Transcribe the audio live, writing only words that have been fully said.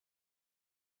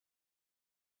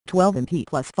12MP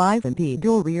plus 5MP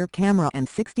dual rear camera and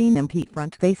 16MP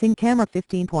front-facing camera,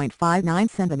 15.59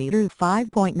 cm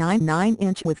 5.99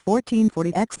 inch with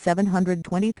 1440 x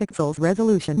 720 pixels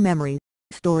resolution memory,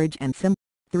 storage and SIM,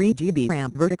 3 GB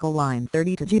RAM vertical line,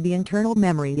 32 GB internal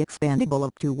memory, expandable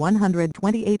up to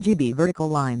 128 GB vertical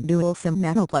line, dual SIM,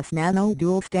 nano+nano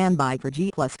dual standby for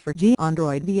G+ for G,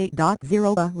 Android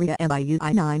V8.0 Oreo MIUI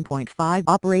 9.5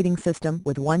 operating system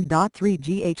with 1.3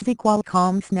 GHz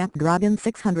Qualcomm Snapdragon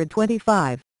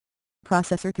 625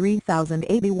 processor,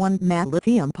 3081 mAh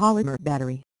lithium-polymer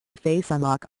battery, face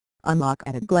unlock. Unlock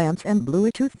at a glance and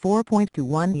Bluetooth 4.2,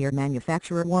 1-year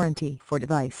manufacturer warranty for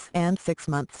device and 6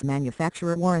 months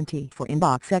manufacturer warranty for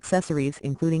in-box accessories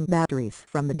including batteries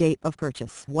from the date of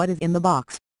purchase. What is in the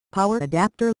box? Power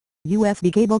adapter,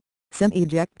 USB cable, SIM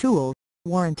eject tool,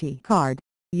 warranty card,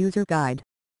 user guide,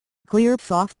 clear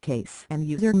soft case and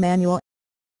user manual.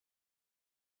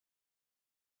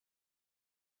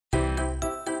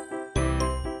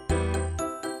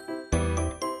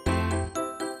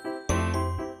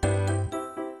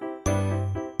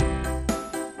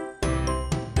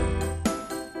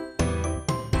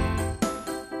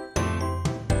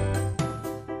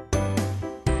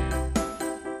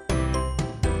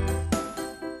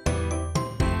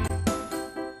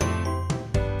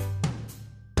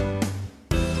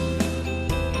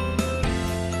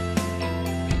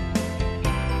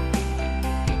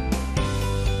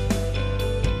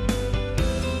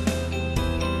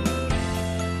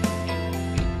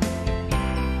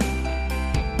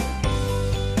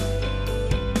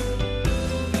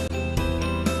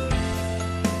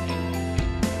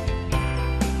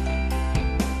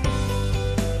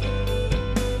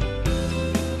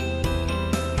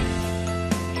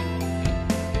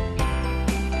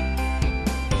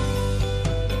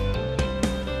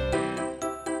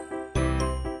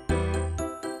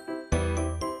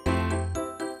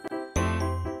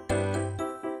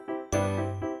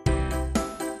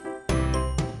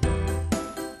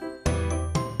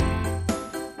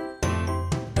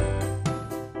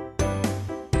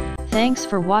 Thanks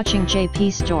for watching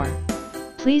JP Store.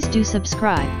 Please do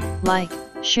subscribe, like,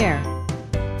 share.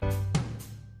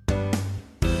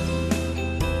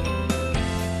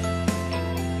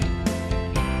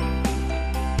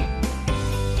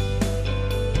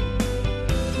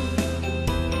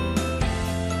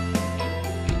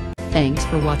 Thanks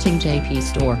for watching JP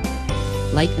Store.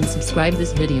 Like and subscribe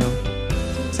this video.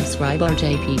 Subscribe our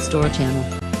JP Store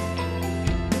channel.